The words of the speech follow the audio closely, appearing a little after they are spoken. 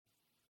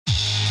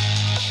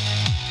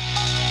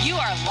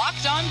are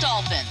Locked On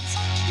Dolphins,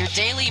 your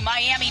daily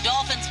Miami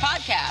Dolphins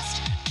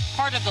podcast,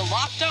 part of the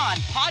Locked On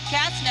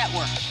Podcast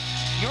Network,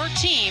 your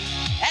team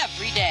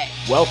every day.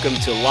 Welcome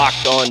to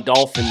Locked On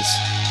Dolphins.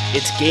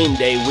 It's game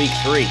day week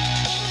 3.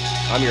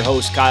 I'm your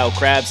host, Kyle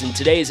Krabs, and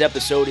today's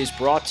episode is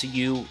brought to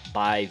you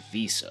by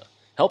Visa.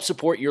 Help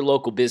support your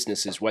local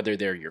businesses, whether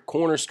they're your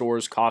corner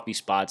stores, coffee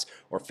spots,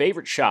 or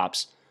favorite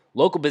shops.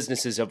 Local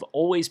businesses have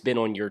always been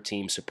on your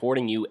team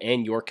supporting you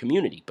and your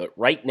community, but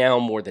right now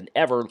more than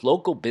ever,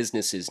 local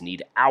businesses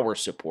need our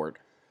support,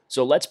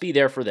 so let's be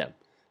there for them.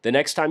 The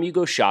next time you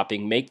go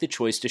shopping, make the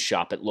choice to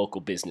shop at local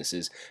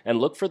businesses and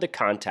look for the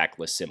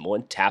contactless symbol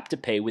and tap to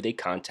pay with a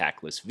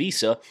contactless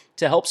Visa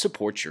to help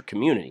support your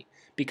community,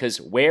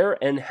 because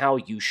where and how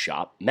you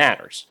shop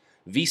matters.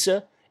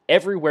 Visa,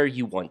 everywhere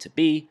you want to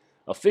be,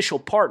 official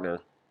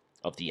partner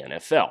of the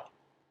NFL.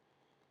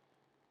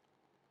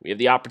 We have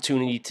the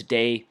opportunity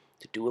today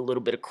to do a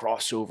little bit of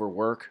crossover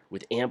work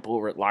with Amp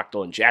over at Locked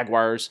On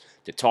Jaguars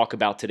to talk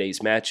about today's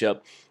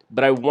matchup,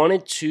 but I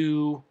wanted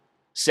to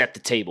set the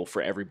table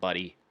for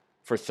everybody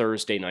for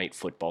Thursday night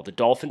football. The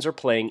Dolphins are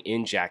playing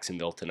in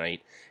Jacksonville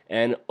tonight,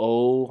 and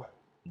oh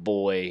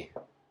boy,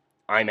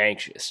 I'm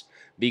anxious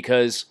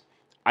because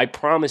I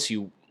promise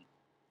you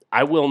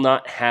I will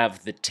not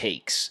have the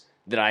takes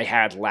that I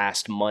had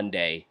last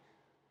Monday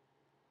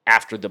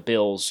after the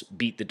Bills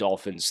beat the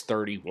Dolphins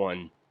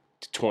 31-28.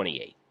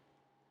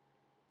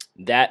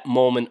 That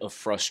moment of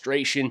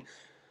frustration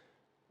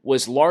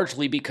was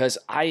largely because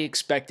I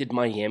expected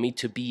Miami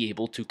to be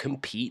able to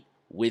compete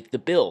with the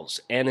Bills,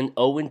 and an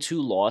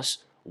 0-2 loss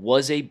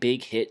was a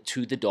big hit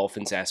to the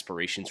Dolphins'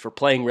 aspirations for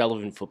playing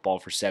relevant football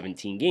for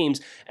 17 games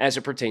as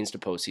it pertains to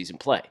postseason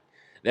play.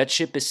 That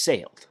ship has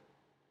sailed.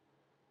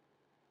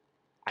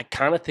 I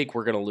kind of think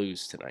we're going to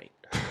lose tonight.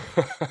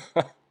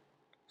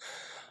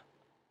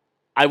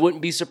 I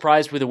wouldn't be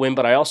surprised with a win,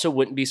 but I also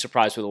wouldn't be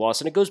surprised with a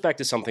loss. And it goes back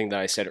to something that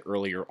I said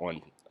earlier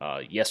on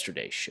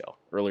yesterday's show,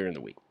 earlier in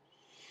the week.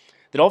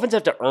 The Dolphins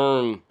have to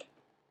earn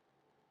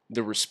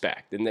the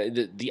respect.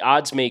 And the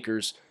odds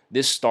makers,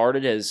 this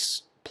started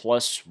as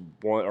 +1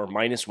 or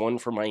 -1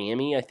 for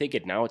Miami, I think,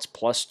 and now it's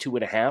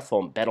 +2.5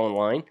 on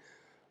BetOnline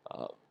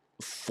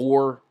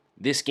for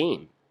this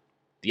game.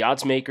 The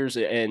odds makers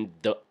and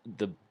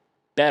the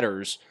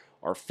bettors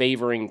are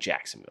favoring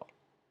Jacksonville.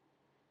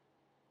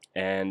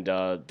 And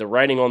the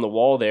writing on the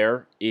wall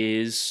there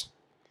is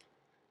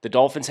the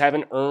Dolphins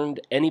haven't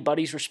earned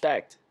anybody's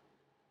respect.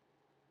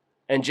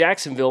 And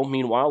Jacksonville,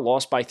 meanwhile,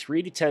 lost by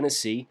 3 to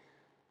Tennessee,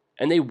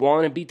 and they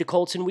won and beat the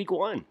Colts in week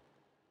 1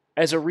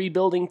 as a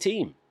rebuilding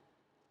team.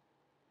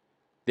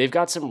 They've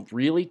got some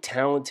really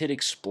talented,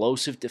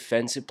 explosive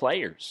defensive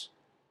players.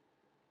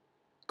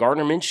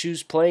 Gardner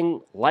Minshew's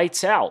playing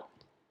lights out.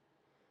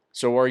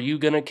 So are you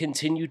going to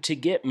continue to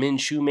get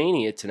Minshew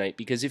mania tonight?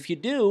 Because if you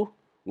do,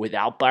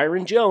 without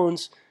Byron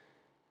Jones,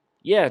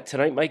 yeah,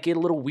 tonight might get a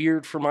little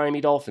weird for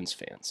Miami Dolphins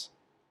fans.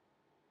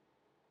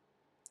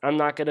 I'm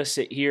not going to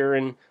sit here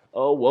and,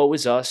 oh, woe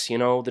is us. You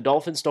know, the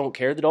Dolphins don't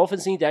care. The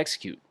Dolphins need to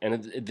execute.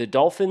 And the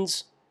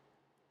Dolphins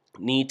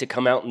need to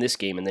come out in this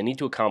game, and they need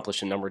to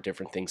accomplish a number of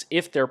different things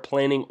if they're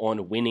planning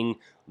on winning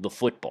the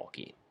football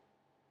game.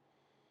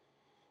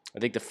 I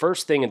think the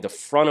first thing at the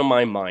front of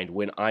my mind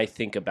when I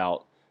think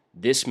about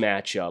this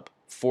matchup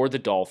for the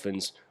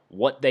Dolphins,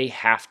 what they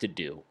have to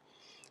do,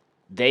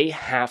 they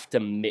have to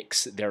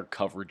mix their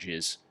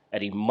coverages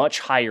at a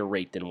much higher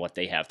rate than what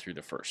they have through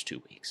the first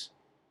 2 weeks.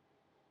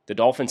 The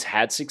Dolphins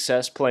had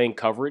success playing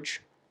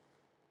coverage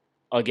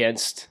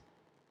against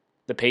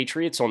the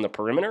Patriots on the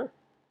perimeter,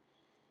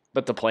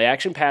 but the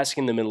play-action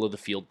passing in the middle of the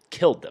field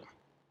killed them.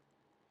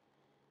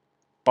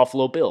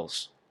 Buffalo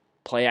Bills,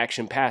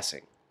 play-action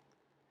passing,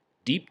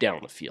 deep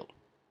down the field,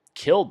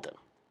 killed them.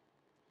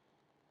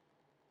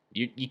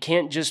 You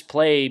can't just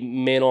play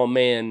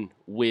man-on-man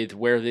with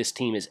where this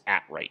team is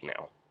at right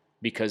now,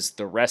 because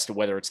the rest of,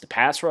 whether it's the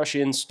pass rush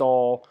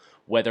install,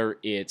 whether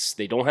it's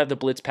they don't have the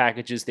blitz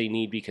packages they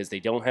need because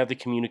they don't have the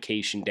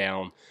communication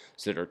down,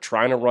 so they're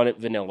trying to run it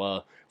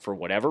vanilla for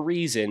whatever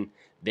reason,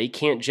 they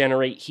can't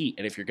generate heat.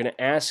 And if you're going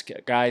to ask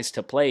guys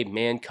to play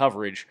man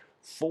coverage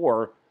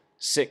for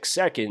 6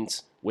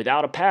 seconds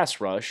without a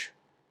pass rush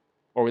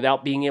or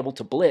without being able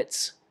to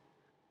blitz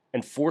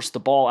and force the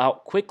ball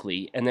out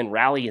quickly and then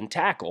rally and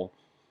tackle,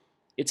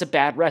 it's a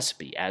bad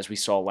recipe, as we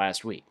saw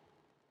last week.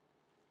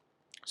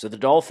 So the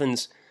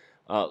Dolphins,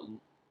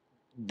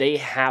 they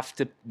have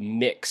to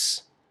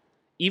mix,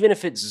 even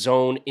if it's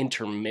zone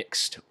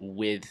intermixed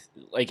with,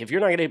 like if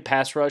you're not going to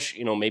pass rush,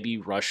 you know, maybe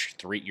you rush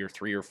your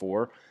 3 or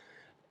 4,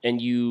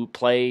 and you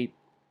play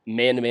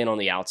man-to-man on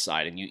the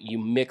outside, and you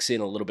mix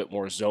in a little bit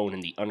more zone in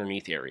the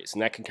underneath areas,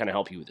 and that can kind of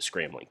help you with the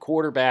scrambling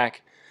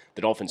quarterback.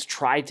 The Dolphins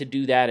tried to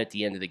do that at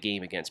the end of the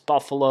game against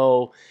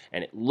Buffalo,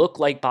 and it looked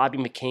like Bobby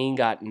McCain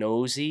got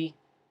nosy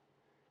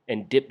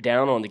and dipped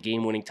down on the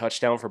game-winning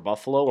touchdown for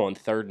Buffalo on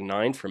 3rd and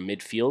 9 from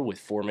midfield with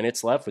 4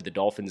 minutes left, with the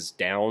Dolphins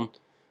down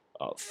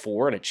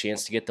 4 and a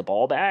chance to get the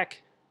ball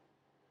back.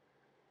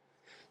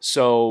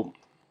 So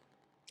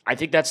I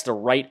think that's the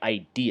right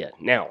idea.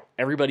 Now,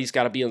 everybody's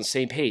got to be on the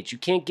same page. You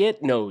can't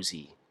get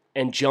nosy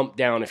and jump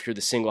down if you're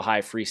the single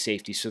high free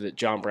safety so that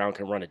John Brown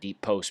can run a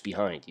deep post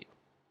behind you.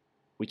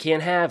 We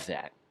can't have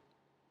that.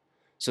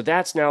 So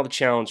that's now the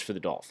challenge for the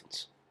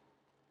Dolphins.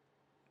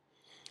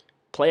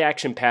 Play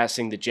action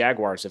passing, the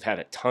Jaguars have had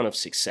a ton of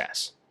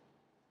success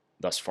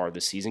thus far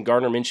this season.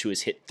 Gardner Minshew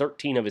has hit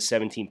 13 of his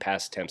 17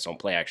 pass attempts on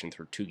play action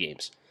through 2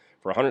 games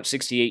for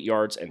 168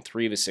 yards and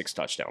 3 of his 6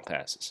 touchdown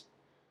passes.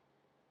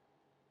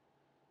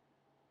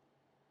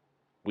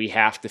 We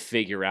have to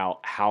figure out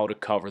how to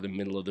cover the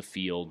middle of the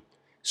field,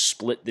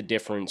 split the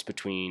difference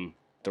between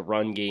the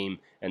run game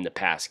and the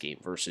pass game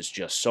versus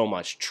just so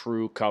much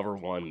true cover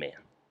one man.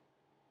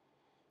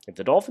 If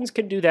the Dolphins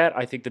can do that,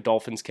 I think the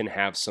Dolphins can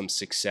have some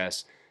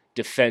success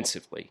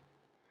defensively.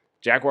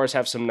 Jaguars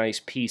have some nice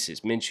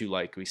pieces. Minshew,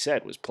 like we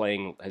said,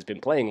 has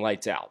been playing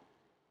lights out.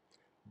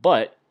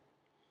 But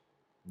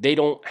they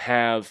don't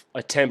have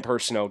a 10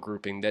 personnel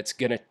grouping that's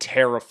going to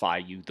terrify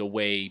you the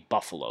way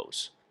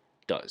Buffalo's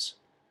does.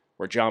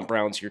 Where John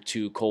Brown's your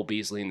 2, Cole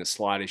Beasley in the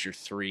slot is your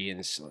 3, and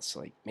it's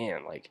like,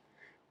 man, like,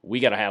 we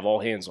got to have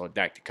all hands on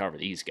deck to cover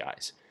these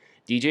guys.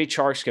 DJ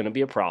Chark's going to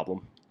be a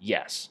problem,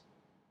 yes.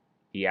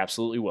 He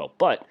absolutely will.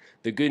 But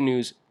the good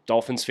news,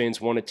 Dolphins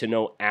fans wanted to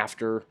know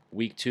after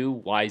week 2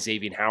 why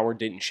Xavier Howard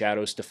didn't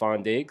shadow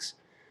Stephon Diggs.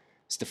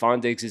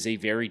 Stephon Diggs is a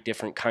very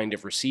different kind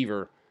of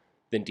receiver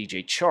than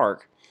DJ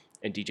Chark.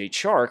 And DJ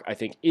Chark, I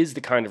think, is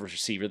the kind of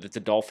receiver that the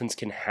Dolphins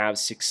can have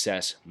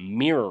success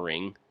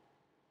mirroring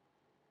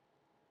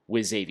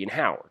with Xavier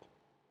Howard.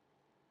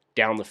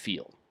 Down the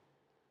field.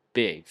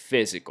 Big,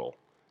 physical,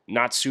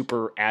 not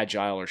super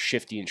agile or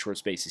shifty in short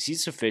spaces.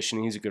 He's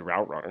sufficient. He's a good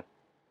route runner.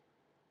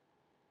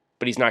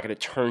 But he's not going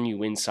to turn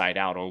you inside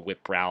out on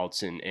whip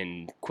routes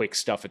and quick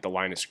stuff at the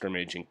line of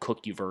scrimmage and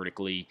cook you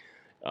vertically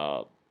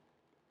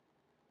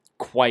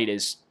quite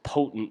as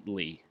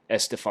potently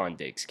as Stephon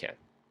Diggs can.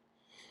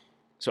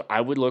 So I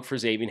would look for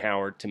Xavier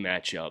Howard to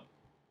match up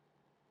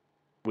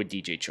with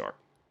DJ Chark.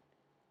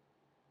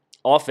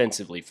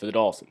 Offensively for the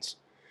Dolphins,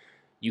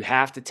 you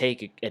have to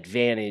take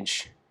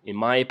advantage, in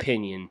my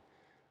opinion,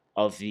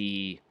 of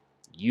the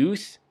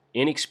youth,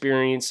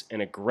 inexperience,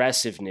 and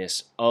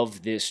aggressiveness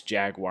of this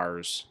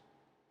Jaguars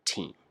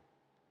team.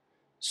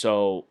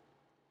 So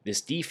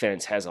this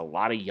defense has a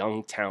lot of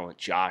young talent.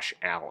 Josh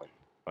Allen,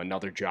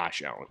 another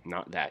Josh Allen,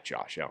 not that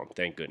Josh Allen,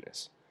 thank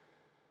goodness.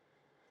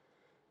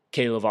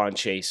 K'Lavon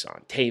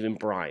Chaisson, Taven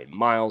Bryan,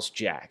 Miles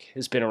Jack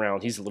has been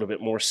around. He's a little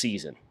bit more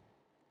seasoned.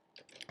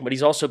 But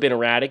he's also been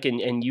erratic,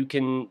 and you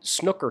can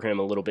snooker him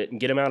a little bit and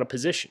get him out of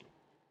position.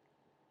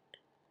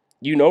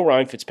 You know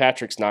Ryan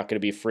Fitzpatrick's not going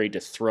to be afraid to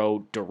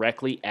throw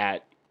directly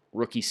at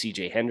rookie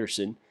C.J.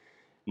 Henderson,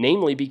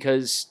 namely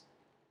because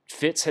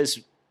Fitz has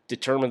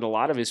determined a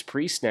lot of his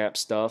pre-snap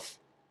stuff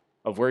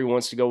of where he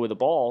wants to go with the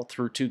ball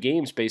through 2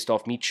 games based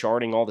off me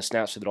charting all the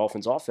snaps for the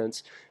Dolphins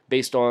offense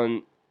based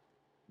on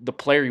the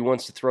player he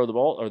wants to throw the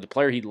ball, or the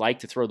player he'd like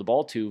to throw the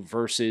ball to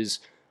versus,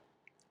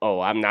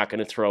 oh, I'm not going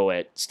to throw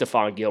at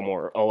Stephon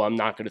Gilmore. Oh, I'm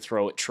not going to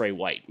throw at Trey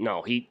White.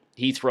 No, he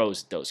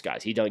throws at those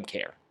guys. He doesn't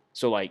care.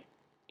 So, like,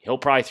 he'll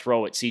probably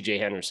throw at C.J.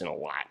 Henderson a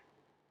lot.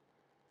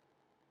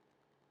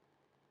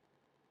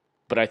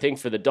 But I think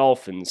for the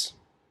Dolphins,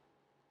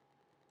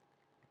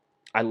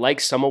 I like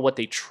some of what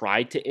they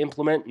tried to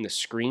implement in the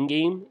screen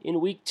game in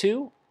week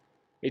 2.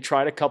 They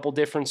tried a couple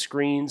different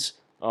screens.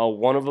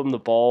 One of them, the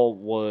ball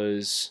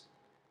was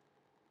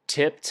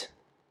tipped.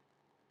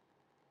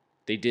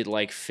 They did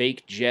like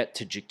fake jet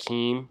to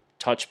Jakeem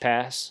touch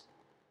pass,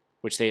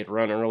 which they had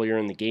run earlier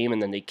in the game,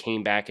 and then they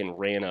came back and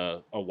ran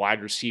a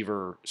wide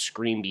receiver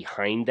screen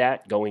behind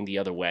that going the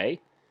other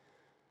way.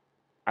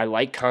 I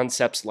like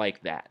concepts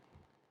like that.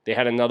 They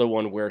had another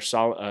one where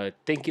I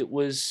think it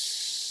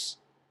was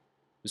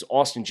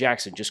Austin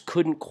Jackson just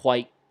couldn't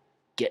quite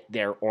get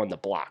there on the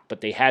block,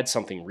 but they had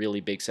something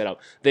really big set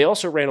up. They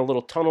also ran a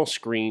little tunnel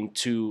screen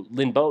to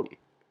Lynn Bowden,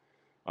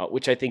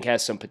 which I think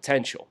has some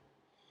potential.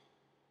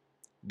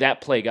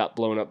 That play got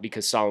blown up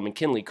because Solomon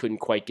Kinley couldn't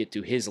quite get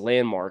to his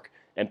landmark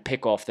and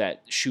pick off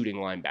that shooting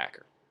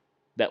linebacker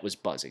that was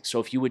buzzing. So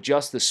if you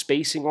adjust the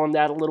spacing on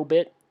that a little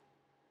bit,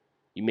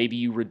 maybe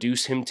you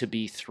reduce him to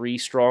be 3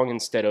 strong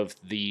instead of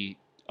the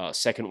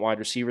second wide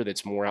receiver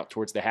that's more out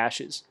towards the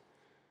hashes.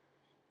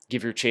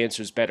 Give your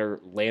chancers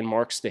better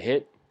landmarks to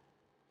hit.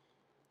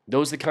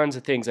 Those are the kinds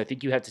of things I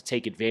think you have to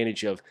take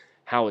advantage of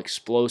how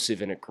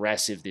explosive and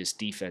aggressive this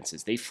defense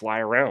is. They fly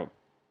around.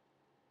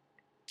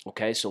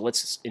 Okay, so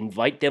let's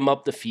invite them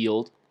up the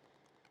field.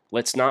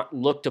 Let's not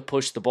look to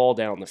push the ball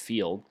down the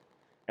field.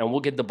 And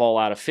we'll get the ball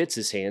out of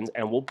Fitz's hands,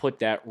 and we'll put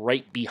that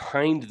right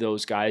behind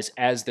those guys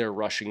as they're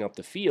rushing up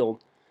the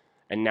field.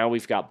 And now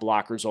we've got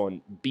blockers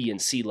on B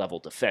and C level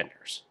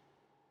defenders.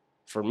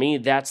 For me,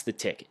 that's the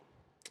ticket.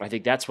 I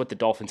think that's what the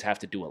Dolphins have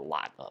to do a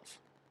lot of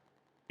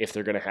if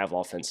they're going to have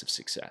offensive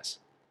success.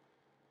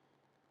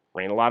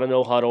 Ran a lot of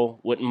no huddle.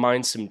 Wouldn't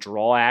mind some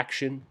draw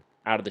action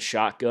out of the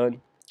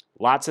shotgun.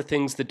 Lots of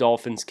things the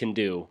Dolphins can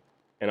do,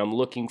 and I'm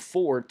looking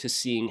forward to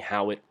seeing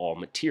how it all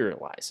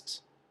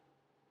materializes.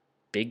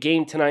 Big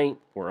game tonight.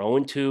 We're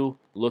 0-2,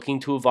 looking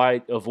to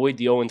avoid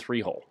the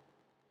 0-3 hole.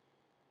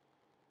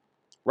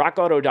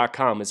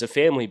 RockAuto.com is a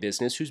family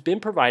business who's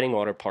been providing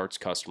auto parts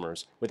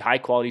customers with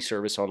high-quality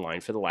service online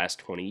for the last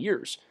 20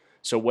 years.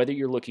 So whether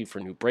you're looking for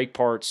new brake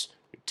parts,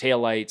 new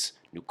taillights,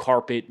 new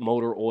carpet,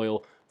 motor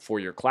oil, for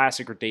your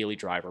classic or daily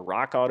driver,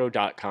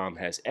 RockAuto.com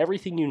has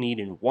everything you need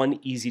in one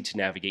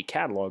easy-to-navigate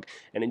catalog,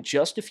 and in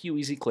just a few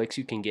easy clicks,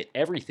 you can get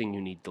everything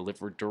you need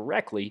delivered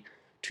directly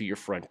to your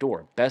front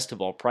door. Best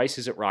of all,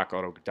 prices at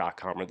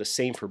RockAuto.com are the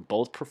same for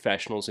both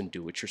professionals and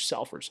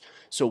do-it-yourselfers.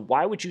 So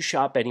why would you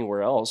shop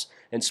anywhere else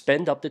and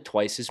spend up to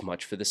twice as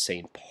much for the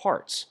same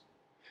parts?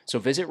 So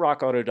visit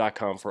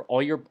RockAuto.com for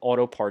all your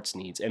auto parts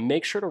needs and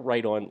make sure to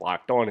write on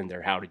Locked On in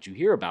their How Did You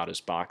Hear About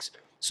Us box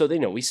so they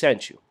know we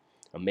sent you.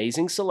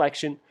 Amazing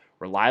selection,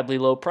 reliably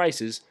low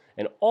prices,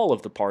 and all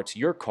of the parts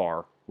your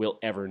car will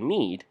ever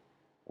need.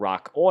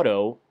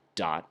 RockAuto.com.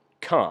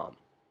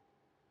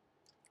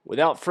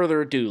 Without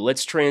further ado,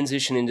 let's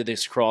transition into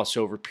this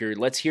crossover period.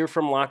 Let's hear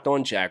from Locked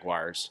On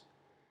Jaguars,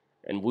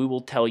 and we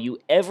will tell you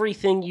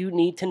everything you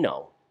need to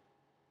know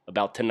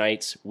about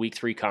tonight's Week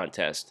 3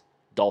 contest,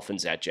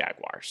 Dolphins at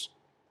Jaguars.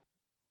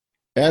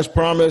 As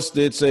promised,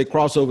 it's a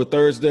crossover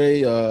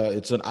Thursday.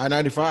 It's an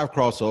I-95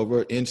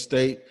 crossover,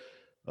 in-state.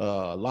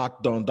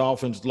 Locked On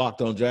Dolphins,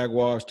 Locked On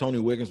Jaguars, Tony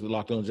Wiggins with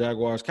Locked On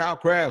Jaguars, Kyle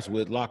Krabs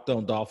with Locked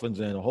On Dolphins,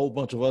 and a whole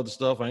bunch of other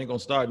stuff. I ain't going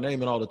to start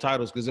naming all the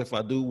titles because if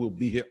I do, we'll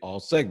be here all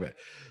segment.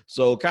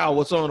 So, Kyle,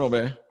 what's on,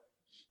 man?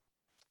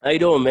 How you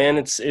doing, man?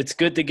 It's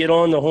good to get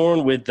on the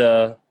horn with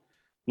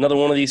another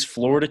one of these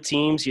Florida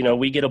teams. You know,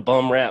 we get a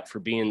bum rap for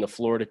being the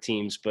Florida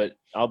teams, but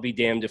I'll be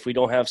damned if we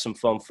don't have some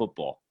fun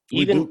football.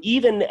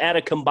 Even at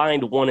a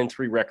combined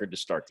 1-3 record to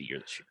start the year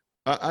this year.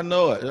 I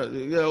know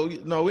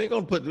it. No, we're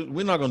not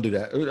gonna do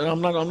that.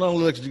 I'm not gonna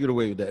let you get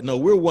away with that. No,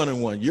 we're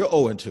 1-1. You're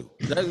 0-2.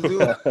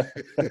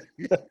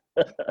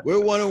 We're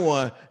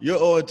 1-1. You're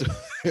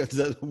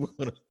 0-2. We're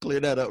gonna clear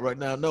that up right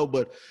now. No,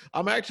 but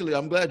I'm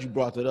glad you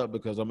brought that up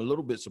because I'm a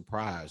little bit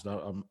surprised.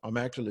 I'm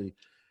actually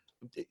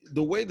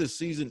the way the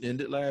season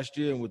ended last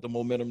year and with the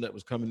momentum that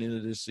was coming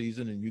into this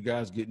season, and you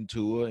guys getting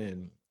to it,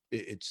 and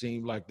it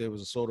seemed like there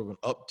was a sort of an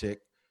uptick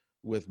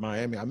with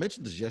Miami. I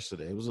mentioned this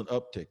yesterday. It was an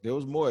uptick. There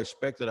was more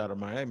expected out of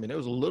Miami, and there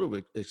was a little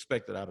bit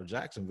expected out of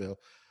Jacksonville.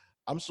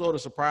 I'm sort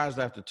of surprised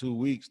after 2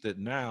 weeks that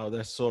now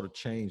that's sort of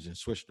changed and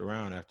switched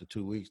around after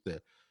 2 weeks,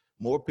 that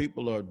more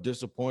people are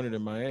disappointed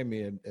in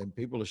Miami and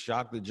people are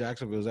shocked that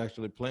Jacksonville is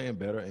actually playing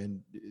better. And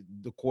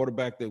the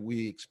quarterback that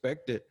we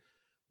expected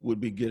would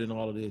be getting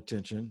all of the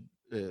attention,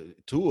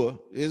 Tua,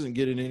 isn't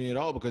getting any at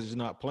all because he's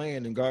not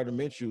playing, and Gardner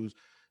Minshew's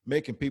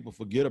making people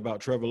forget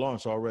about Trevor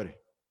Lawrence already.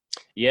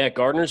 Yeah,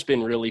 Gardner's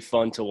been really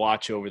fun to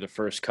watch over the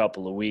first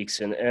couple of weeks.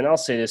 And I'll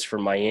say this for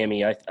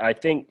Miami. I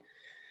think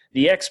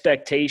the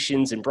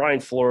expectations, and Brian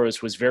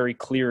Flores was very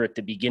clear at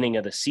the beginning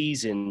of the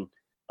season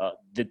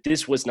that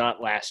this was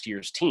not last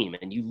year's team.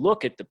 And you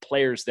look at the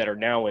players that are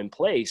now in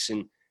place,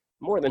 and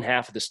more than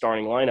half of the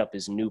starting lineup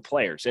is new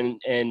players.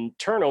 And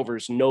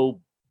turnover's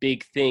no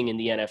big thing in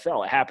the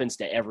NFL. It happens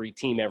to every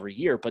team every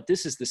year. But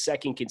this is the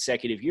second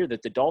consecutive year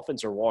that the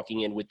Dolphins are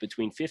walking in with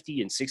between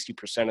 50 and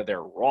 60% of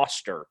their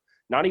roster,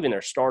 not even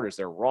their starters,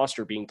 their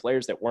roster being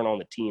players that weren't on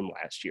the team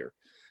last year.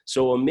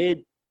 So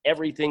amid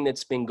everything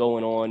that's been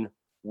going on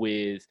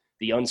with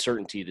the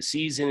uncertainty of the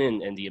season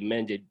and the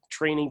amended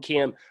training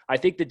camp, I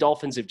think the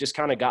Dolphins have just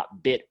kind of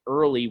got bit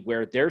early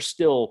where they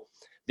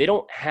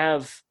don't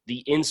have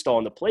the install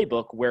in the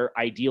playbook where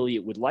ideally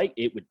it would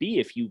be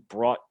if you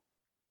brought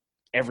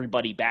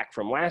everybody back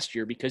from last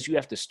year, because you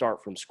have to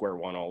start from square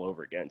one all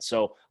over again.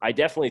 So I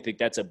definitely think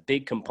that's a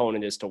big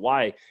component as to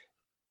why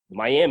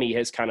Miami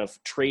has kind of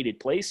traded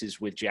places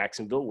with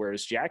Jacksonville,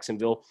 whereas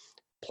Jacksonville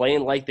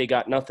playing like they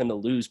got nothing to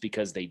lose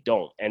because they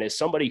don't. And as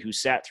somebody who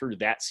sat through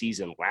that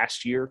season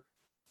last year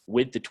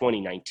with the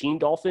 2019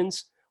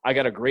 Dolphins, I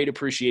got a great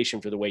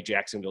appreciation for the way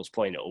Jacksonville's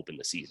playing to open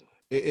the season.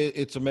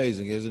 It's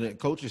amazing, isn't it?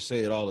 Coaches say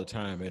it all the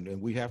time, and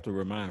we have to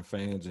remind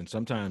fans, and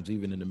sometimes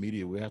even in the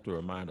media, we have to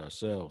remind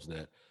ourselves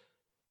that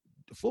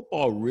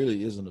football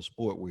really isn't a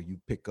sport where you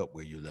pick up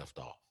where you left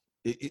off.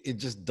 It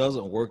just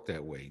doesn't work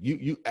that way.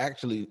 You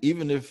actually,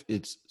 even if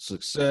it's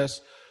success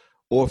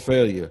or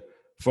failure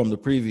from the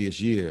previous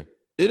year,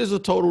 it is a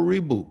total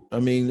reboot. I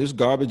mean, there's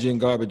garbage in,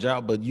 garbage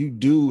out, but you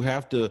do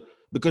have to,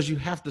 because you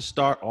have to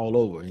start all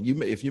over. And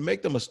if you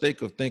make the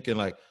mistake of thinking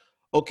like,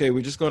 okay,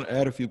 we're just going to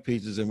add a few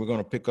pieces and we're going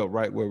to pick up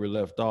right where we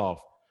left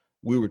off.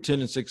 We were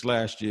 10-6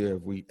 last year.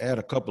 If we add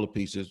a couple of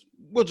pieces,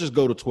 we'll just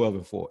go to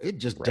 12-4. It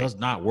just does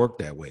not work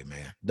that way,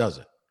 man. Does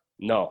it?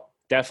 No,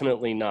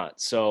 definitely not.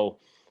 So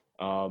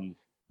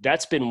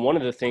that's been one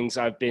of the things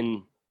I've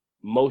been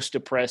most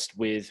impressed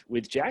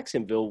with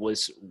Jacksonville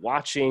was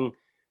watching,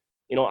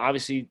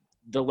 obviously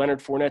the Leonard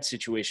Fournette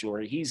situation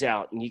where he's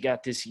out and you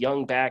got this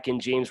young back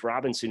in James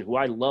Robinson, who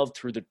I loved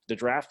through the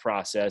draft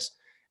process,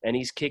 and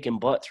he's kicking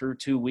butt through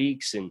 2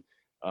 weeks, and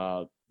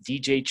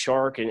DJ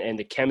Chark and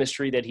the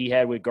chemistry that he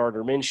had with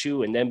Gardner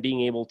Minshew, and then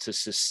being able to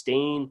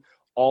sustain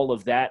all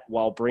of that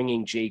while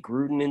bringing Jay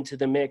Gruden into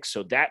the mix.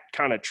 So that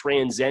kind of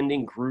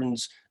transcending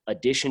Gruden's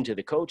addition to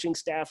the coaching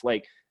staff,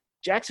 like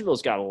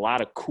Jacksonville's got a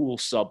lot of cool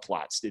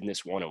subplots in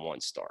this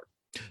 1-1 start.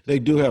 They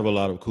do have a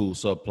lot of cool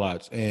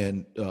subplots,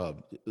 and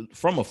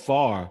from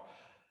afar,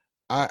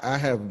 I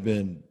have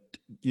been,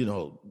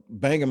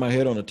 banging my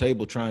head on the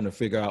table trying to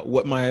figure out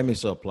what Miami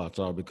subplots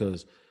are,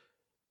 because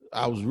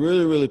I was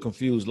really, really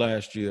confused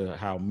last year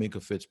how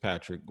Minkah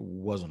Fitzpatrick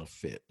wasn't a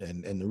fit.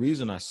 And the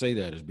reason I say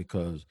that is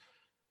because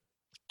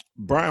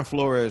Brian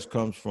Flores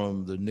comes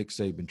from the Nick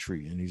Saban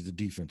tree, and he's the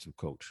defensive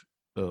coach.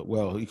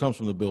 He comes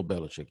from the Bill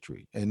Belichick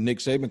tree, and Nick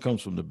Saban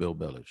comes from the Bill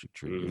Belichick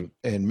tree. Mm-hmm.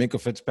 And Minkah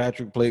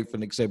Fitzpatrick played for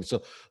Nick Saban.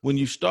 So when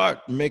you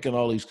start making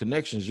all these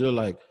connections, you're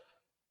like,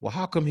 well,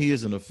 how come he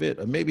isn't a fit?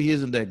 Or maybe he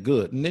isn't that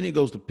good. And then he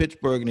goes to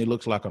Pittsburgh and he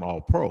looks like an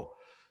all-pro.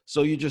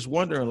 So you're just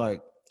wondering,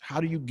 like,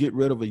 how do you get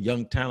rid of a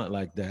young talent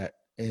like that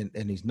and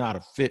he's not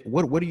a fit?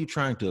 What are you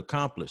trying to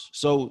accomplish?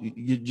 So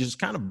you're just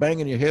kind of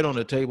banging your head on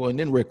the table, and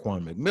then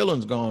Raekwon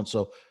McMillan's gone.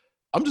 So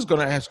I'm just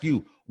going to ask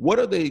you, what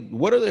are they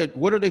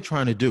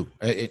trying to do?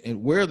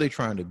 And where are they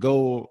trying to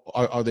go?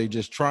 Are they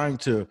just trying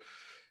to,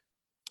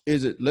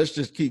 let's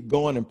just keep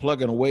going and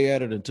plugging away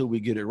at it until we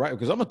get it right?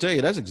 Because I'm going to tell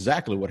you, that's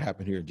exactly what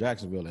happened here in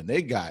Jacksonville. And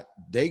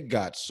they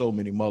got so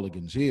many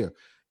mulligans here,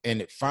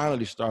 and it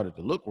finally started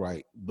to look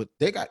right. But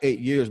they got 8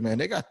 years, man.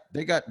 They got,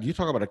 you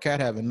talk about a cat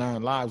having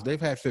 9 lives.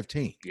 They've had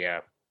 15. Yeah.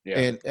 Yeah.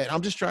 And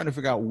I'm just trying to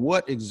figure out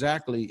what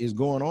exactly is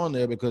going on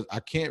there, because I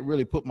can't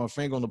really put my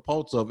finger on the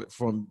pulse of it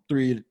from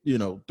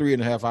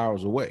 3.5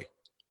 hours away.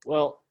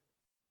 Well,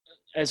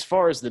 as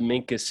far as the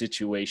Minkah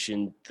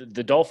situation,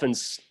 the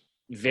Dolphins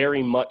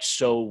very much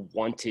so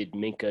wanted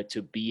Minkah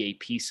to be a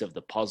piece of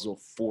the puzzle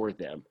for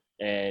them.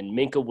 And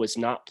Minkah was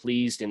not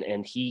pleased,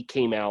 and he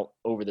came out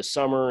over the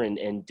summer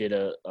and did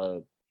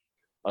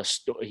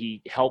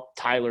he helped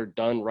Tyler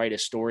Dunn write a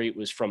story. It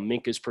was from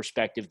Minkah's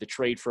perspective, the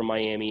trade for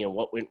Miami and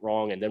what went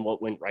wrong and then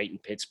what went right in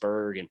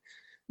Pittsburgh. And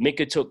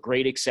Minkah took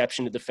great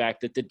exception to the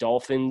fact that the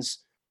Dolphins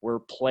were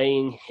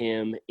playing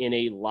him in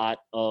a lot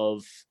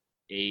of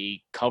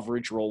a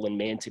coverage role and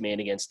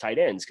man-to-man against tight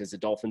ends, because the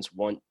Dolphins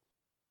want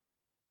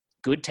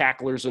good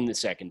tacklers in the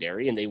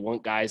secondary, and they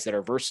want guys that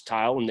are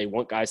versatile, and they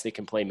want guys that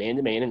can play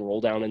man-to-man and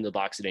roll down into the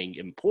box at any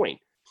given point.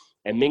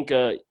 And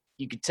Minkah,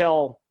 you could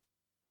tell,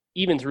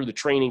 even through the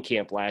training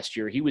camp last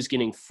year, he was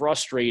getting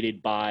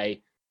frustrated by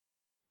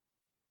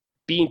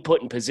being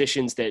put in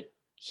positions that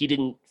he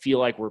didn't feel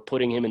like were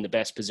putting him in the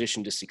best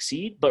position to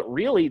succeed. But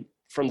really,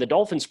 from the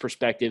Dolphins'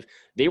 perspective,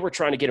 they were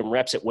trying to get him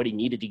reps at what he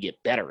needed to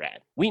get better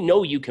at. We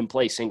know you can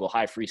play single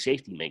high free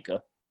safety, Minkah,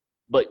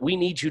 but we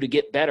need you to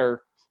get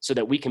better so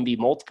that we can be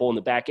multiple in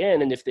the back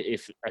end. And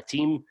if a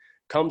team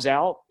comes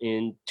out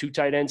in 2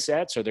 tight end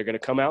sets, or they're going to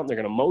come out and they're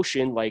going to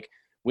motion, like,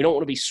 we don't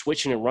want to be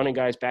switching and running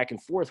guys back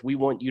and forth. We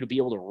want you to be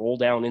able to roll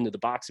down into the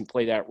box and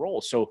play that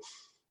role. So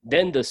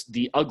then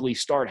the ugly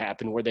start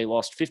happened where they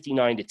lost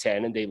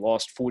 59-10 and they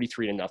lost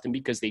 43-0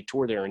 because they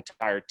tore their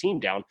entire team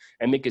down.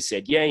 And Minkah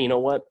said, yeah, you know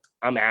what?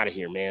 I'm out of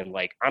here, man.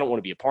 Like, I don't want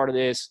to be a part of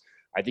this.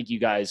 I think you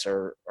guys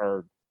are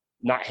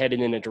not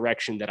headed in a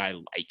direction that I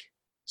like.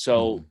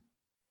 So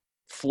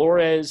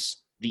Flores,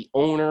 the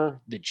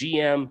owner, the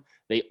GM,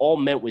 they all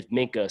met with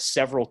Minkah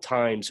several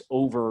times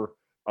over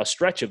a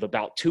stretch of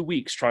about 2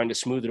 weeks, trying to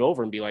smooth it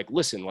over and be like,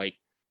 listen, like,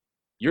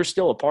 you're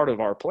still a part of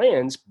our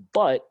plans,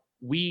 but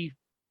we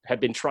have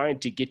been trying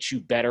to get you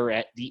better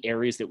at the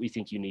areas that we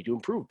think you need to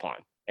improve upon.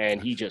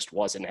 And he just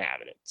wasn't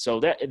having it. So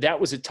that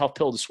was a tough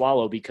pill to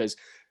swallow, because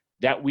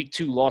that week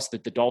 2 loss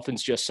that the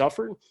Dolphins just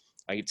suffered,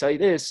 I can tell you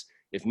this,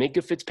 if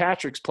Minkah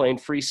Fitzpatrick's playing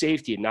free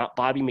safety and not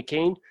Bobby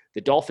McCain,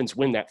 the Dolphins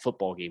win that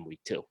football game week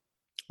 2.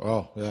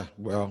 Oh, yeah.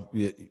 Well,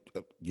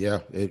 yeah.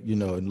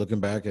 And looking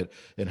back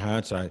in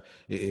hindsight,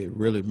 it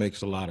really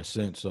makes a lot of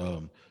sense.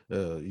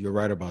 You're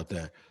right about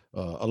that.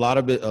 A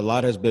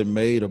lot has been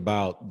made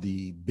about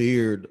the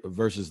beard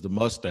versus the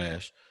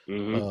mustache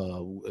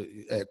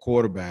at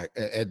quarterback.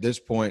 At this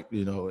point,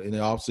 in the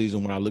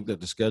offseason, when I looked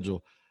at the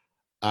schedule,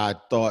 I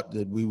thought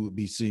that we would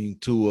be seeing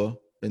Tua,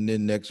 and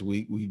then next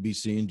week we'd be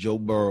seeing Joe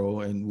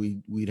Burrow, and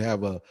we'd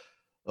have a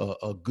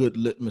good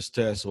litmus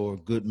test or a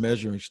good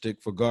measuring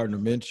stick for Gardner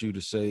Minshew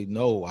to say,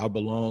 no, I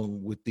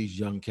belong with these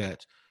young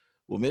cats.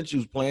 Well,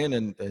 Minshew's playing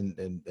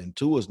and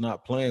Tua's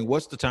not playing.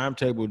 What's the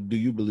timetable, do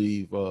you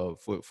believe,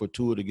 for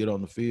Tua to get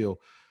on the field?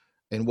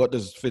 And what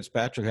does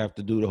Fitzpatrick have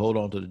to do to hold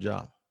on to the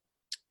job?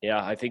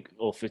 Yeah, I think,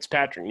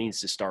 Fitzpatrick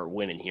needs to start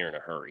winning here in a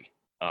hurry.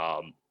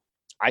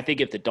 I think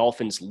if the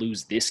Dolphins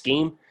lose this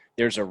game,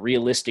 there's a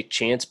realistic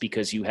chance,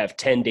 because you have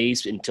 10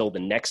 days until the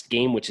next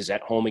game, which is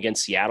at home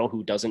against Seattle,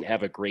 who doesn't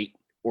have a great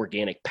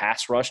organic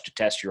pass rush to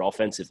test your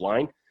offensive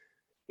line.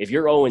 If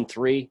you're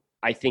 0-3,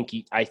 I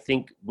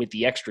think with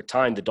the extra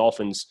time, the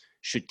Dolphins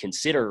should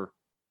consider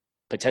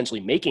potentially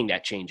making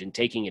that change and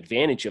taking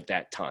advantage of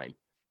that time.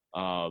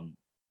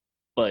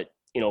 But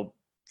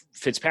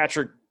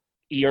Fitzpatrick,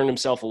 he earned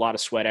himself a lot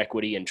of sweat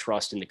equity and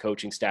trust in the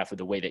coaching staff with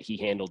the way that he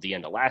handled the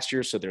end of last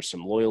year. So there's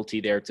some loyalty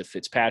there to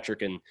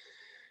Fitzpatrick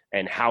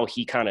and how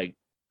he kind of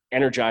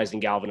energized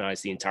and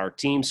galvanized the entire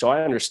team. So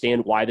I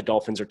understand why the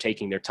Dolphins are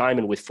taking their time.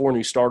 And with 4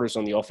 new starters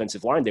on the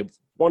offensive line, they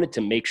wanted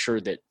to make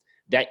sure that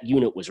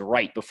unit was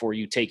right before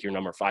you take your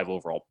number 5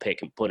 overall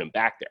pick and put him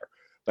back there.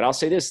 But I'll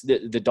say this,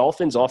 the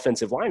Dolphins'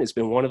 offensive line has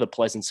been one of the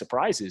pleasant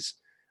surprises,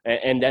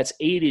 and that's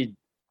aided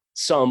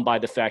some by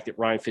the fact that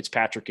Ryan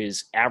Fitzpatrick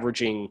is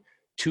averaging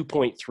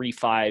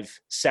 2.35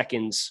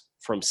 seconds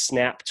from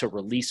snap to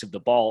release of the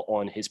ball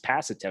on his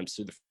pass attempts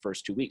through the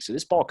first 2 weeks. So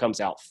this ball comes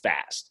out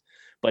fast.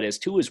 But as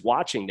Tua is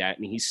watching that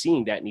and he's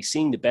seeing that and he's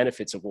seeing the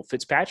benefits of, well,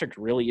 Fitzpatrick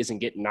really isn't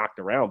getting knocked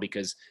around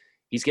because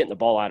he's getting the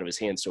ball out of his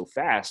hands so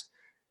fast.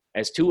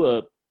 As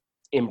Tua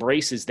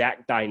embraces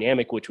that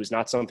dynamic, which was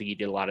not something he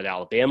did a lot at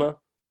Alabama,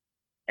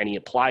 and he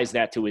applies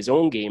that to his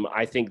own game,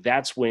 I think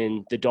that's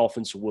when the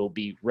Dolphins will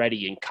be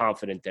ready and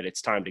confident that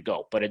it's time to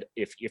go. But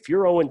if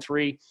you're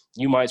 0-3,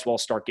 you might as well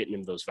start getting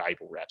him those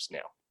valuable reps now.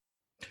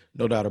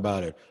 No doubt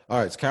about it. All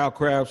right, it's Kyle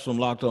Krabs from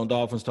Locked On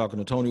Dolphins talking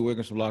to Tony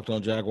Wiggins from Locked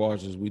On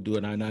Jaguars as we do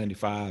an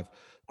I-95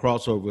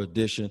 crossover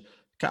edition.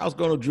 Kyle's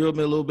going to drill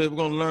me a little bit. We're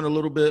going to learn a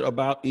little bit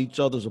about each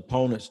other's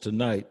opponents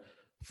tonight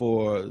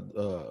for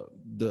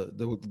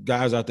the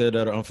guys out there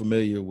that are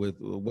unfamiliar with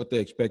what they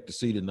expect to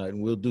see tonight,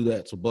 and we'll do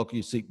that. So buckle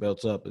your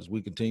seatbelts up as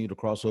we continue the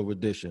crossover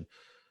edition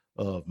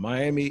of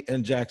Miami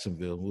and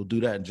Jacksonville. We'll do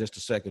that in just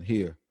a second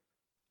here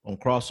on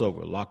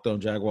Crossover, Locked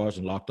On Jaguars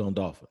and Locked On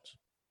Dolphins.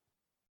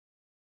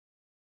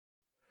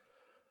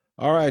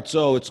 All right,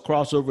 so it's a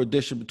crossover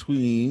edition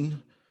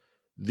between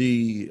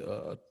the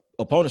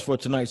opponents for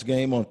tonight's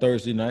game on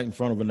Thursday night in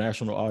front of a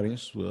national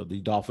audience. Well,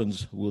 the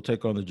Dolphins will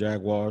take on the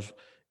Jaguars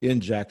in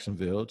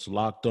Jacksonville. It's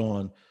Locked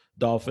On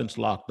Dolphins,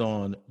 Locked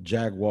On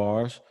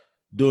Jaguars,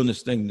 doing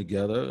this thing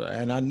together.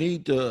 And I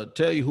need to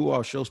tell you who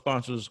our show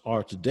sponsors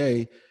are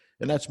today,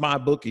 and that's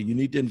MyBookie. You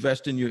need to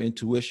invest in your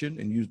intuition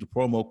and use the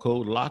promo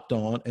code Locked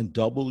On and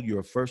double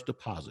your first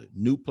deposit.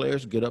 New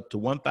players get up to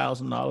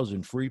 $1,000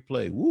 in free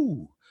play.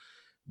 Woo!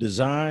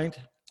 Designed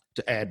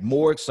to add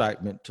more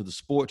excitement to the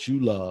sports you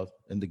love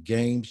and the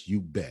games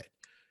you bet.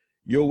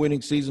 Your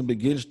winning season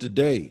begins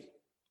today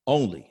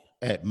only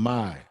at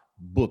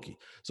MyBookie.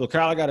 So,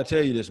 Kyle, I got to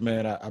tell you this,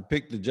 man. I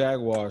picked the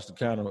Jaguars to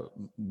kind of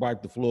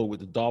wipe the floor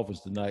with the Dolphins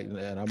tonight,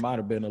 and I might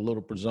have been a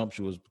little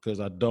presumptuous because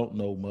I don't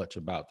know much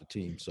about the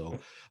team. So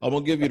I'm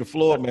going to give you the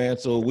floor, man,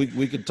 so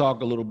we can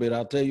talk a little bit.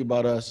 I'll tell you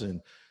about us,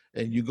 and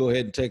you go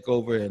ahead and take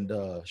over and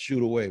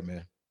shoot away,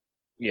 man.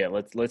 Yeah,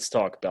 let's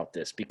talk about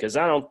this because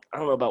I don't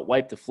know about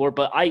wipe the floor,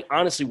 but I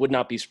honestly would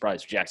not be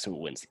surprised if Jacksonville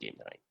wins the game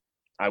tonight.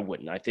 I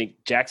wouldn't. I think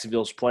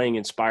Jacksonville's playing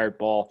inspired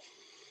ball,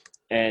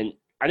 and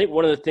I think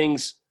one of the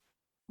things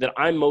that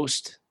I'm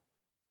most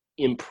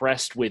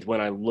impressed with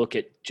when I look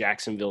at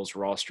Jacksonville's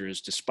roster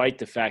is despite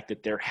the fact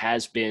that there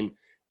has been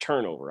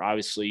turnover,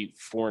 obviously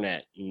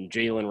Fournette and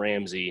Jalen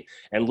Ramsey,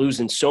 and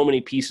losing so many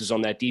pieces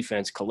on that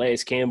defense, Calais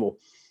Campbell.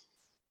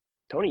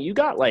 Tony, you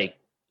got like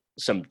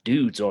some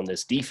dudes on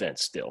this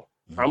defense still.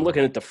 I'm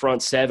looking at the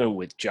front seven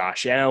with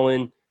Josh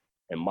Allen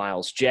and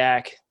Miles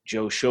Jack,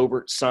 Joe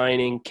Schobert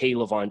signing,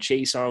 K'Lavon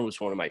Chaisson was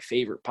one of my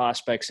favorite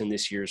prospects in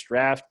this year's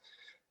draft.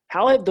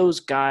 How have those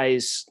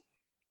guys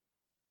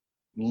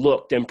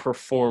looked and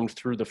performed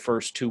through the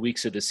first 2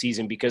 weeks of the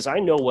season? Because I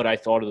know what I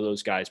thought of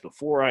those guys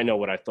before. I know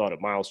what I thought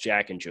of Miles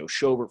Jack and Joe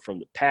Schobert from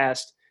the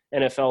past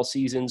NFL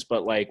seasons,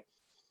 but like,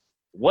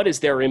 what has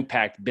their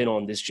impact been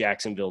on this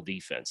Jacksonville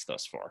defense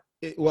thus far?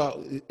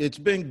 It's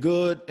been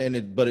good,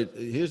 but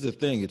here's the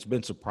thing. It's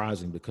been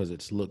surprising because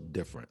it's looked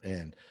different.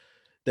 And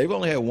they've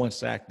only had one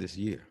sack this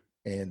year,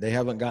 and they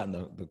haven't gotten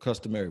the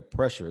customary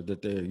pressure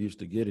that they're used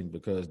to getting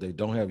because they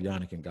don't have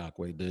Yannick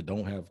Ngakoue. They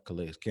don't have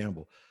Calais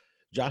Campbell.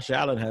 Josh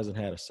Allen hasn't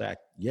had a sack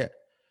yet.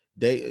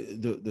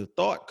 The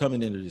thought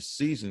coming into this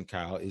season,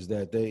 Kyle, is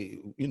that they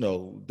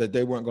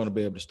weren't going to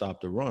be able to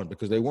stop the run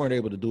because they weren't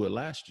able to do it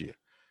last year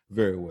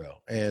very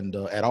well and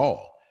at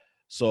all.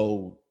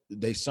 So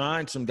they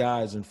signed some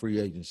guys in free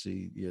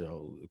agency,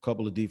 a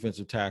couple of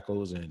defensive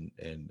tackles and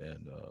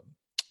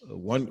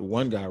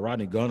one guy,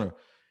 Rodney Gunner,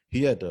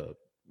 he had to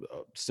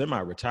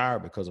semi-retire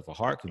because of a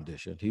heart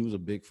condition. He was a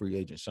big free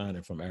agent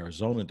signing from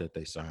Arizona that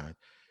they signed.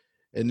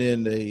 And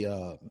then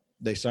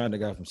they signed a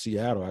guy from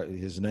Seattle.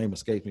 His name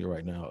escapes me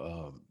right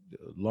now.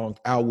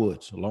 Al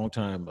Woods, a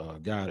longtime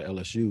guy at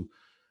LSU.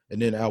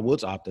 And then Al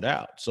Woods opted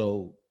out.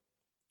 So,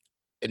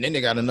 and then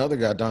they got another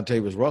guy,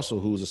 Dontavius Russell,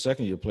 who was a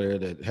second-year player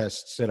that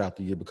has set out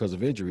the year because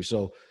of injury.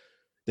 So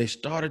they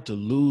started to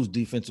lose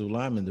defensive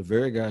linemen, the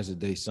very guys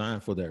that they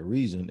signed for that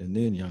reason. And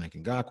then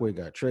Yannick Ngakoue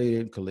got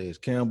traded. Calais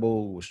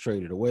Campbell was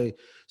traded away.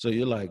 So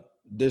you're like,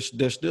 they're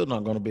still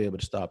not going to be able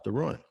to stop the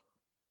run.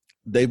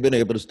 They've been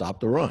able to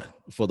stop the run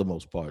for the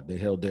most part. They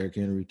held Derrick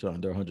Henry to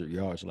under 100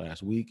 yards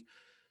last week.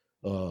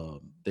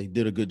 They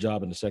did a good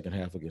job in the second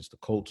half against the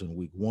Colts in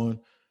week 1.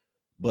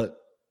 But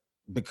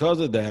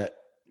because of that,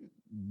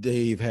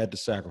 they've had to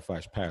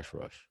sacrifice pass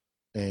rush.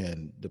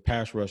 And the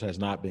pass rush has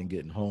not been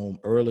getting home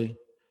early.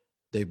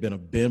 They've been a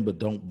bend but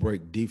don't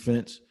break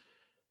defense.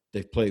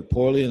 They've played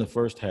poorly in the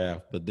first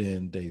half, but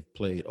then they've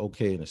played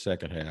okay in the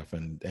second half,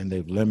 and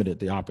they've limited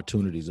the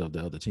opportunities of the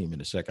other team in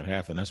the second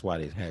half, and that's why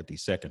they've had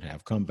these second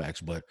half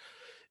comebacks. But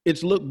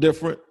it's looked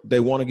different.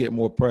 They want to get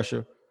more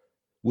pressure.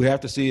 we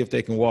have to see if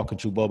they can walk and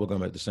chew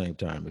bubblegum at the same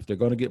time. If they're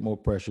going to get more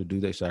pressure, do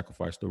they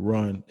sacrifice the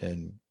run?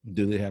 And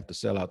do they have to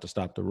sell out to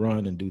stop the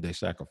run? And do they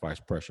sacrifice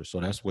pressure? So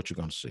that's what you're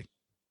going to see.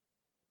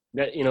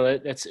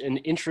 That's an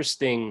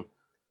interesting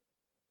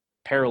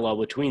parallel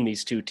between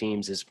these two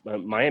teams is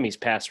Miami's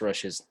pass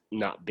rush has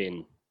not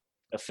been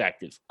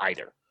effective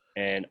either.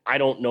 And I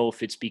don't know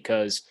if it's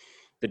because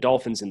the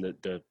Dolphins in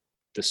the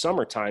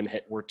summertime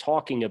were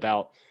talking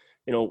about,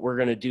 we're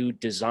going to do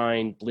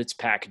design blitz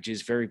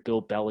packages, very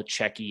Bill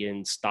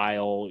Belichickian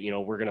style.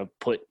 We're going to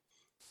put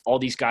all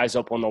these guys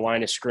up on the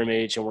line of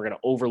scrimmage and we're going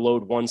to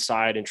overload one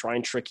side and try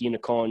and trick you into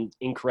calling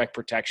incorrect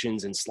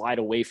protections and slide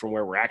away from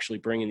where we're actually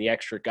bringing the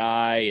extra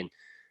guy. And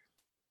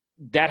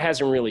that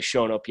hasn't really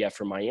shown up yet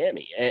for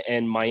Miami.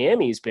 And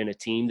Miami's been a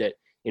team that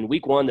in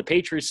week one, the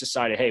Patriots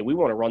decided, hey, we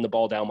want to run the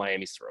ball down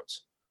Miami's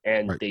throats.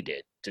 And Right. They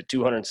did to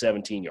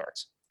 217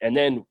 yards. And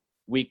then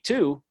week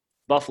two,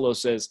 Buffalo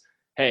says,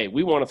 hey,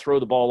 we want to throw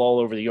the ball all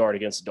over the yard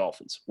against the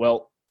Dolphins.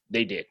 Well,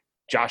 they did.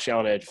 Josh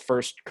Allen had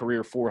first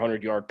career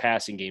 400-yard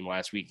passing game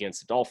last week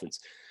against the Dolphins.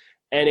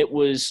 And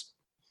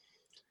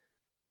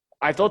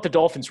I thought the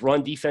Dolphins'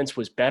 run defense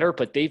was better,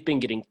 but they've been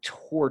getting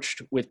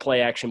torched with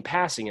play-action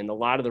passing. And a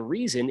lot of the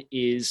reason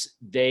is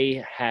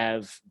they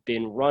have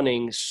been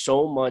running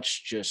so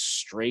much just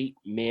straight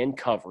man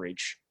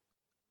coverage,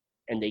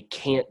 and they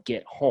can't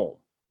get home.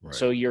 Right.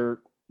 So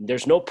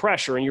there's no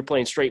pressure, and you're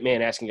playing straight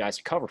man asking guys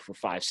to cover for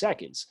 5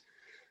 seconds.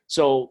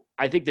 So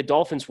I think the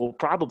Dolphins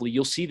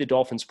you'll see the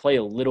Dolphins play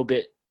a little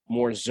bit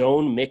more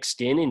zone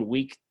mixed in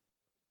week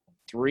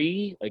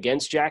 3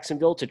 against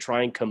Jacksonville to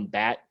try and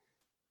combat.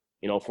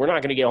 If we're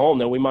not going to get home,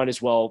 then we might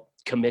as well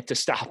commit to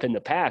stopping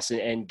the pass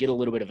and get a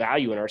little bit of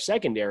value in our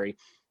secondary.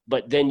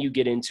 But then you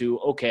get into,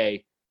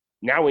 okay,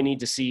 now we need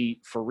to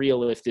see for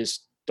real if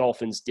this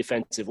Dolphins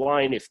defensive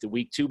line, if the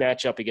week 2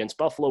 matchup against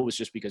Buffalo was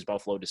just because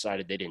Buffalo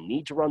decided they didn't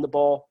need to run the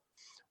ball,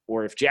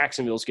 or if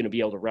Jacksonville's going to be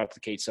able to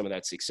replicate some of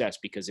that success.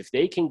 Because if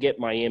they can get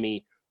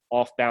Miami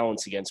off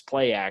balance against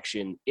play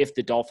action, if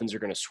the Dolphins are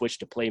going to switch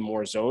to play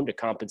more zone to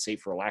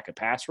compensate for a lack of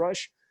pass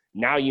rush,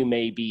 now you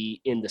may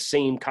be in the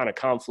same kind of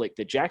conflict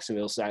that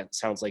Jacksonville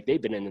sounds like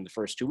they've been in the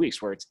first 2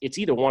 weeks, where it's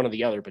either one or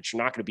the other, but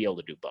you're not going to be able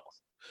to do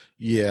both.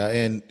 Yeah,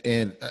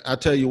 and I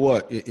tell you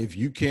what, if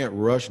you can't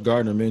rush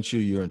Gardner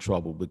Minshew, you're in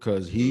trouble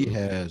because he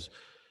has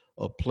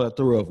a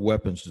plethora of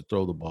weapons to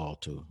throw the ball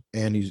to,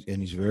 and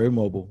he's very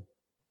mobile,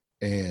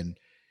 and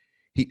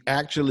he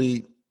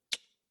actually,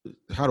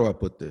 how do I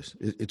put this?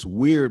 It's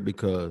weird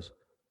because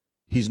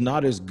he's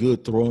not as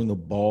good throwing the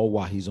ball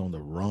while he's on the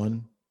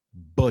run,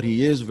 but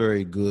he is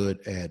very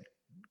good at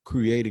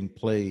creating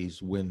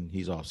plays when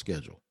he's off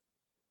schedule.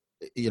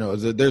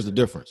 There's a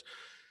difference.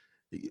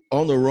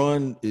 On the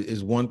run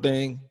is one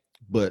thing,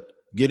 but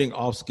getting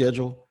off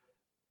schedule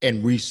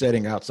and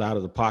resetting outside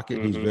of the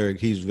pocket, he's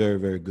very,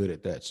 very good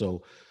at that.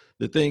 So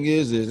the thing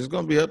is it's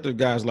going to be up to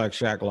guys like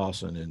Shaq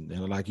Lawson.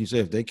 And like you said,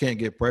 if they can't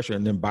get pressure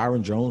and then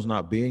Byron Jones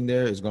not being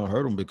there, it's going to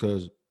hurt them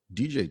because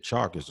DJ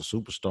Chark is the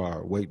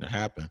superstar waiting to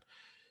happen.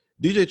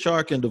 DJ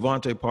Chark and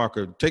Devontae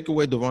Parker, take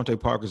away Devontae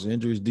Parker's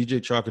injuries,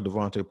 DJ Chark and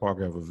Devontae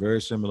Parker have a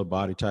very similar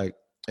body type,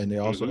 and they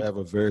also have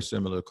a very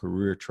similar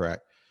career track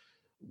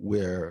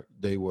where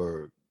they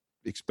were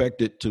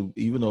expected to,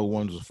 even though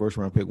one was a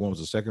first-round pick, one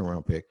was a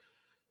second-round pick,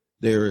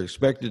 they were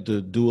expected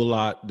to do a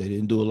lot. They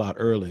didn't do a lot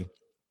early.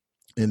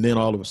 And then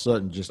all of a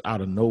sudden, just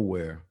out of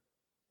nowhere,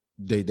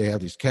 they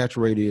have these catch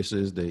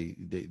radiuses.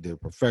 They're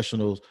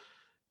professionals.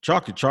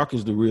 Chark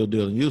is the real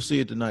deal, and you'll see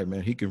it tonight,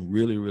 man. He can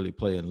really, really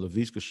play. And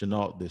Laviska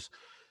Shenault,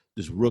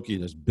 this rookie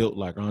that's built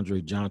like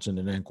Andre Johnson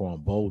and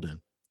Anquan Bolden,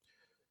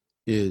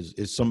 is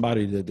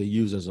somebody that they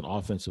use as an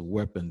offensive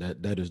weapon.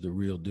 That is the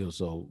real deal.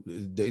 So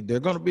they're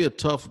going to be a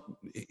tough.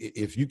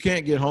 If you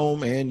can't get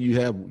home and you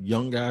have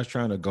young guys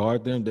trying to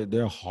guard them,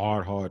 they're a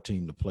hard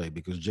team to play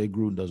because Jay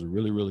Gruden does a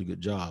really, really good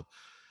job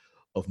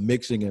of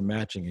mixing and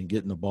matching and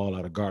getting the ball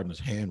out of Gardner's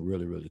hand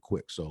really, really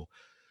quick. So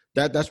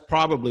that's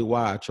probably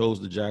why I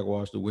chose the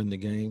Jaguars to win the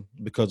game,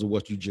 because of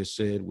what you just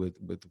said with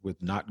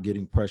not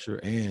getting pressure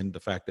and the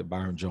fact that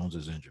Byron Jones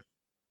is injured.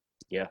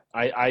 Yeah,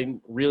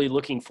 I'm really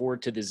looking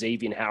forward to the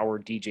Xavier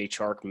Howard, DJ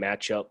Chark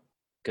matchup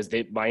because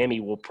Miami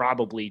will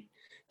probably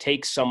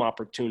take some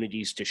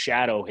opportunities to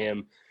shadow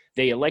him.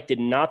 They elected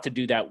not to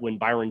do that when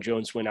Byron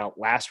Jones went out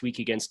last week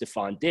against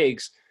Stephon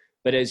Diggs.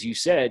 But as you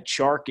said,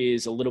 Chark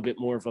is a little bit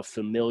more of a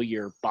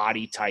familiar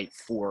body type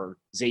for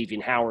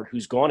Xavier Howard,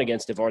 who's gone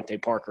against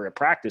Devontae Parker at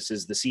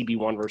practices, the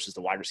CB1 versus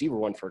the wide receiver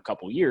one for a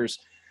couple of years.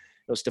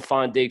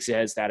 Stephon Diggs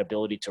has that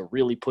ability to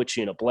really put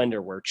you in a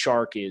blender, where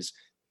Chark is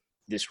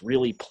this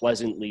really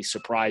pleasantly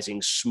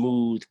surprising,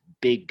 smooth,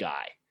 big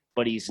guy.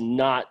 But he's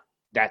not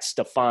that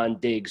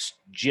Stephon Diggs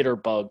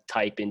jitterbug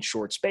type in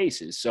short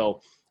spaces.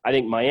 So I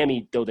think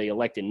Miami, though they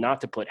elected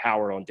not to put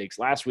Howard on Diggs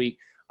last week,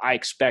 I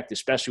expect,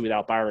 especially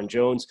without Byron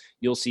Jones,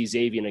 you'll see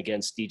Xavier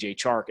against DJ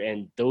Chark.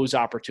 And those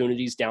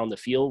opportunities down the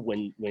field,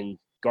 when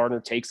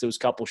Gardner takes those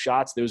couple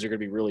shots, those are going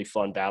to be really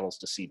fun battles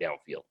to see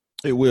downfield.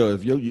 It will.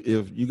 If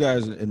you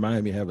guys in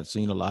Miami haven't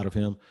seen a lot of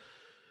him,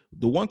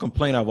 the one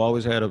complaint I've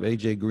always had of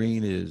A.J.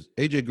 Green is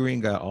A.J. Green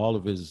got all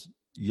of his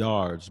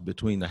yards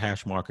between the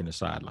hash mark and the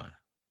sideline.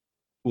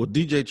 Well,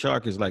 DJ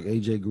Chark is like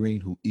A.J. Green,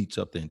 who eats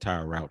up the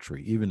entire route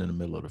tree, even in the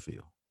middle of the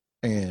field.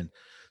 And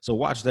so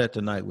watch that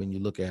tonight when you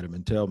look at him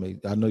and tell me.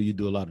 I know you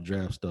do a lot of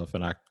draft stuff,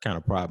 and I kind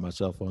of pride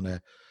myself on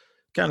that.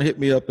 Kind of hit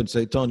me up and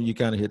say, Tony, you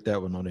kind of hit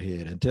that one on the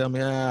head, and tell me,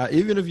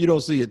 even if you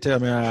don't see it, tell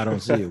me I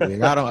don't see it.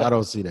 Wig. I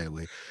don't see that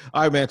way.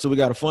 All right, man. So we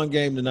got a fun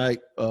game tonight.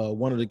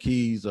 One of the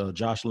keys,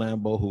 Josh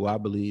Lambo, who I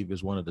believe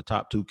is one of the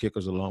top 2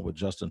 kickers, along with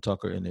Justin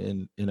Tucker in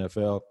the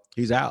NFL.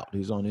 He's out.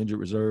 He's on injured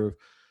reserve.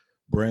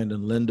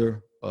 Brandon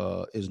Linder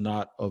is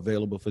not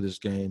available for this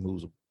game,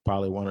 who's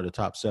probably one of the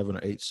top 7 or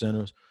 8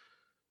 centers.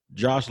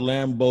 Josh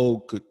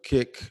Lambo could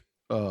kick.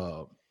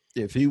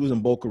 If he was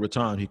in Boca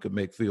Raton, he could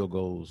make field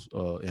goals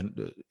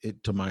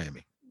to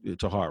Miami,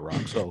 to Hard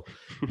Rock. So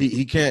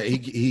he can't.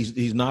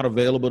 He's not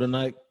available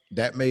tonight.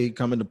 That may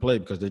come into play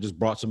because they just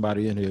brought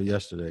somebody in here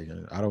yesterday.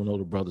 And I don't know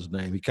the brother's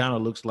name. He kind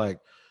of looks like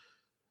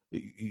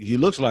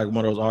one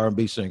of those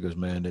R&B singers,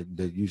 man.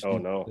 That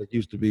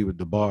used to be with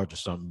DeBarge or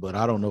something. But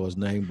I don't know his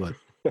name. But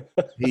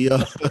he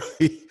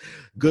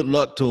good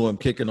luck to him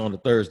kicking on a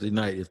Thursday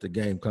night if the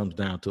game comes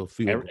down to a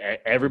field.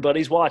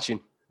 Everybody's watching.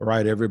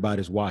 Right,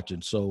 everybody's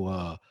watching.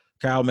 So,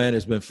 Kyle, man,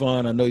 it's been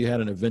fun. I know you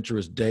had an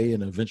adventurous day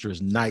and an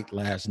adventurous night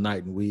last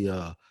night, and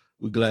we're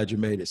glad you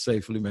made it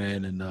safely,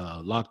 man. And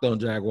Locked On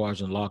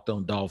Jaguars and Locked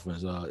On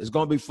Dolphins. It's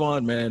going to be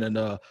fun, man,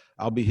 and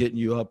I'll be hitting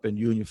you up, and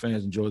you and your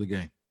fans enjoy the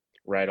game.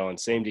 Right on.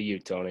 Same to you,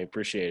 Tony.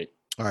 Appreciate it.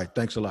 All right,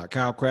 thanks a lot.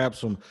 Kyle Crabbs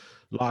from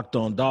Locked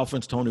On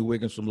Dolphins, Tony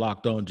Wiggins from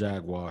Locked On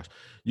Jaguars.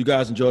 You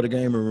guys enjoy the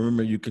game, and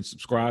remember, you can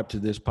subscribe to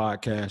this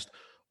podcast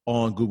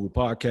on Google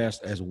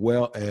Podcasts as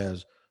well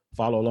as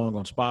follow along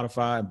on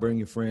Spotify, and bring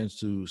your friends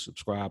to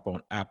subscribe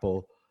on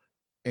Apple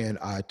and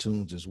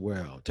iTunes as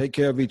well. Take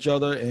care of each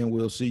other, and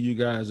we'll see you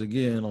guys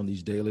again on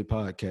these daily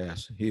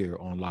podcasts here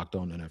on Locked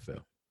On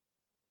NFL.